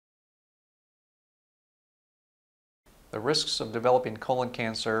The risks of developing colon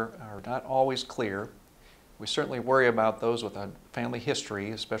cancer are not always clear. We certainly worry about those with a family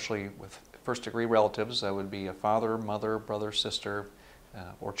history, especially with first-degree relatives. That would be a father, mother, brother, sister,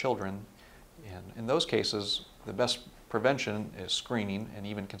 or children. And in those cases, the best prevention is screening and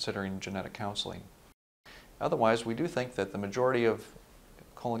even considering genetic counseling. Otherwise, we do think that the majority of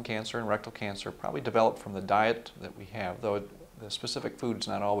colon cancer and rectal cancer probably develop from the diet that we have, though the specific food is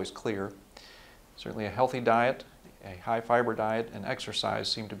not always clear. Certainly a healthy diet, a high fiber diet, and exercise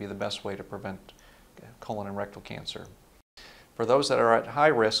seem to be the best way to prevent colon and rectal cancer. For those that are at high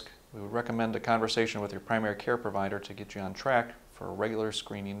risk, we would recommend a conversation with your primary care provider to get you on track for regular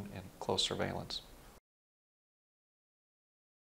screening and close surveillance.